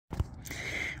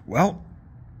Well,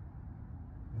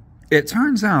 it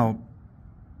turns out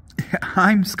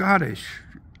I'm Scottish.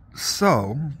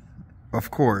 So,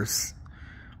 of course,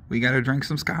 we got to drink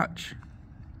some Scotch.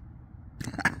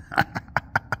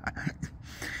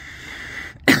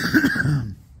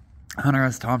 Hunter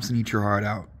S. Thompson, eat your heart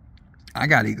out. I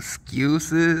got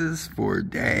excuses for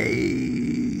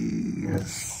days.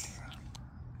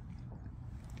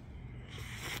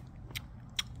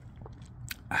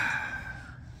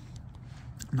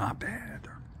 Not bad.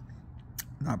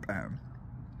 Not bad.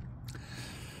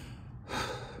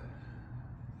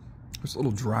 It's a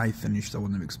little dry finish that I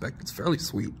wouldn't have expected. It's fairly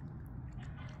sweet.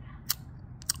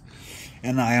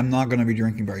 And I am not going to be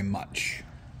drinking very much.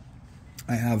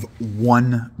 I have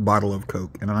one bottle of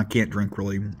Coke, and I can't drink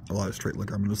really a lot of straight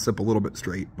liquor. I'm going to sip a little bit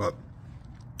straight, but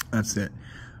that's it.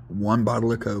 One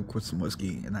bottle of Coke with some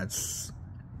whiskey, and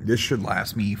this should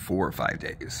last me 4 or 5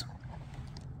 days.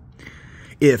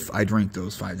 If I drink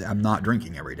those 5 days. I'm not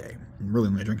drinking every day. I'm really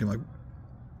only drinking like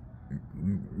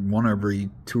one every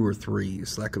 2 or 3,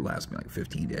 so that could last me like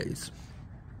 15 days.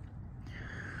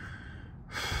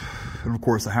 And of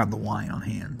course, I have the wine on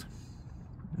hand.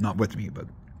 Not with me, but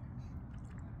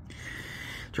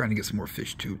trying to get some more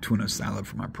fish too. Tuna salad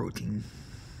for my protein.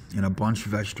 And a bunch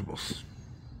of vegetables.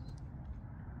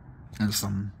 And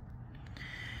some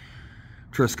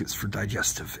Triscuits for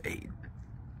digestive aid.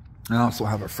 I also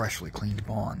have a freshly cleaned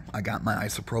bong. I got my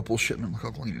isopropyl shipment. Look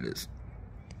how clean it is.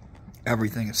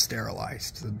 Everything is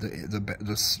sterilized.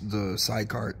 The side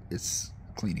cart is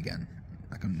clean again.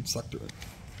 I can suck through it.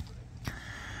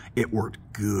 It worked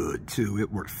good, too.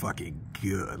 It worked fucking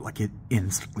good. Like, it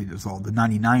instantly dissolved. The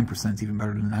 99% is even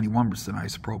better than the 91%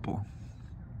 isopropyl.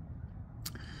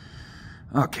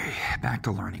 Okay, back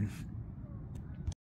to learning.